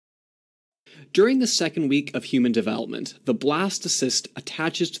During the second week of human development, the blastocyst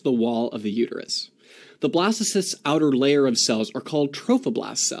attaches to the wall of the uterus. The blastocyst's outer layer of cells are called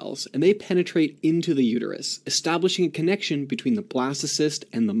trophoblast cells, and they penetrate into the uterus, establishing a connection between the blastocyst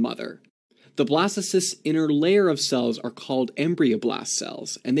and the mother. The blastocyst's inner layer of cells are called embryoblast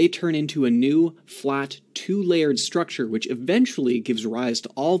cells, and they turn into a new, flat, two-layered structure which eventually gives rise to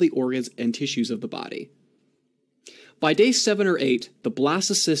all the organs and tissues of the body. By day 7 or 8, the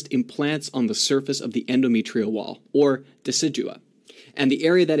blastocyst implants on the surface of the endometrial wall, or decidua, and the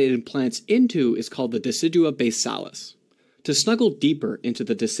area that it implants into is called the decidua basalis. To snuggle deeper into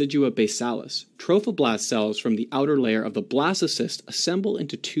the decidua basalis, trophoblast cells from the outer layer of the blastocyst assemble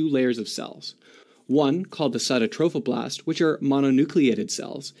into two layers of cells. One called the cytotrophoblast, which are mononucleated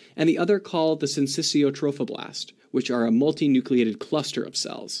cells, and the other called the syncytiotrophoblast, which are a multinucleated cluster of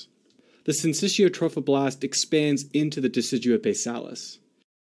cells. The syncytiotrophoblast expands into the decidua basalis.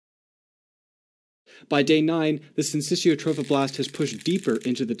 By day 9, the syncytiotrophoblast has pushed deeper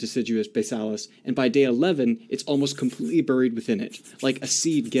into the decidua basalis, and by day 11, it's almost completely buried within it, like a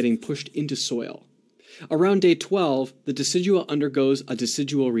seed getting pushed into soil. Around day 12, the decidua undergoes a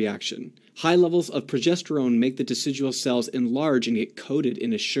decidual reaction. High levels of progesterone make the decidual cells enlarge and get coated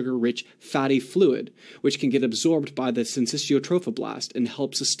in a sugar-rich, fatty fluid, which can get absorbed by the syncytiotrophoblast and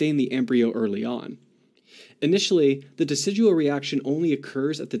help sustain the embryo early on. Initially, the decidual reaction only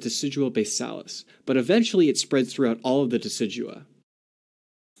occurs at the decidual basalis, but eventually it spreads throughout all of the decidua.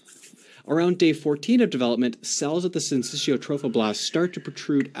 Around day 14 of development, cells of the syncytiotrophoblast start to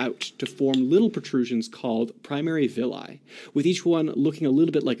protrude out to form little protrusions called primary villi, with each one looking a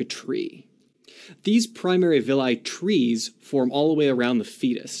little bit like a tree. These primary villi trees form all the way around the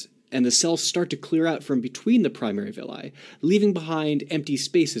fetus, and the cells start to clear out from between the primary villi, leaving behind empty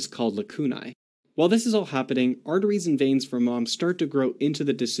spaces called lacunae. While this is all happening, arteries and veins for mom start to grow into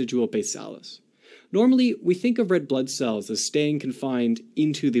the decidual basalis. Normally, we think of red blood cells as staying confined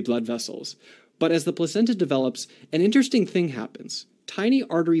into the blood vessels, but as the placenta develops, an interesting thing happens. Tiny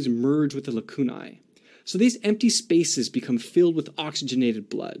arteries merge with the lacunae, so these empty spaces become filled with oxygenated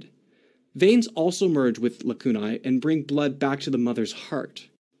blood. Veins also merge with lacunae and bring blood back to the mother's heart.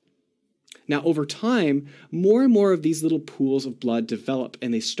 Now, over time, more and more of these little pools of blood develop,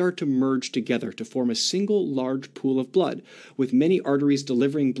 and they start to merge together to form a single large pool of blood, with many arteries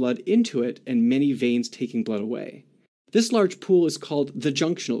delivering blood into it and many veins taking blood away. This large pool is called the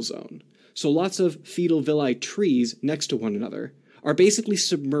junctional zone, so lots of fetal villi trees next to one another are basically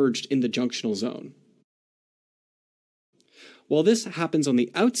submerged in the junctional zone. While this happens on the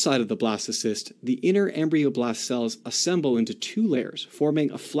outside of the blastocyst, the inner embryoblast cells assemble into two layers,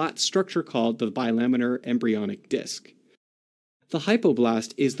 forming a flat structure called the bilaminar embryonic disc. The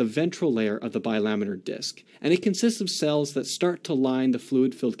hypoblast is the ventral layer of the bilaminar disc, and it consists of cells that start to line the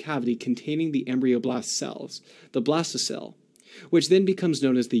fluid-filled cavity containing the embryoblast cells, the blastocell, which then becomes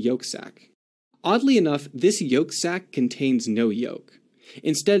known as the yolk sac. Oddly enough, this yolk sac contains no yolk.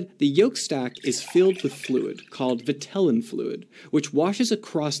 Instead, the yolk sac is filled with fluid, called vitelline fluid, which washes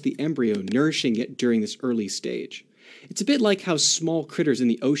across the embryo, nourishing it during this early stage. It's a bit like how small critters in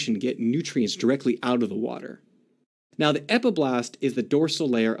the ocean get nutrients directly out of the water. Now, the epiblast is the dorsal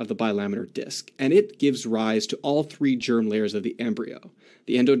layer of the bilaminar disc, and it gives rise to all three germ layers of the embryo: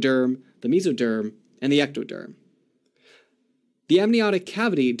 the endoderm, the mesoderm, and the ectoderm. The amniotic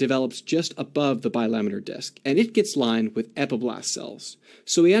cavity develops just above the bilaminar disc, and it gets lined with epiblast cells,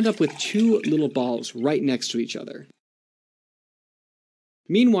 so we end up with two little balls right next to each other.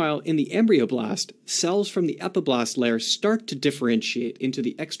 Meanwhile, in the embryoblast, cells from the epiblast layer start to differentiate into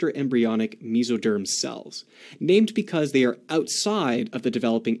the extraembryonic mesoderm cells, named because they are outside of the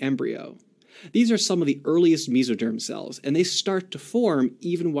developing embryo. These are some of the earliest mesoderm cells, and they start to form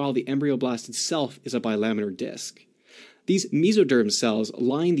even while the embryoblast itself is a bilaminar disc. These mesoderm cells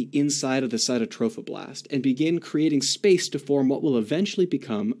line the inside of the cytotrophoblast and begin creating space to form what will eventually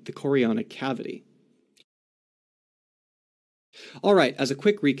become the chorionic cavity. Alright, as a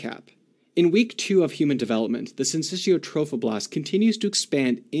quick recap. In week 2 of human development, the syncytiotrophoblast continues to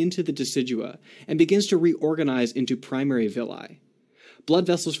expand into the decidua and begins to reorganize into primary villi. Blood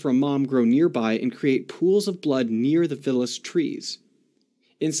vessels from mom grow nearby and create pools of blood near the villus trees.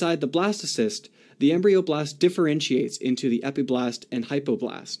 Inside the blastocyst, the embryoblast differentiates into the epiblast and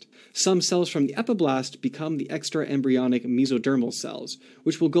hypoblast. Some cells from the epiblast become the extraembryonic mesodermal cells,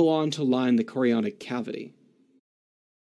 which will go on to line the chorionic cavity.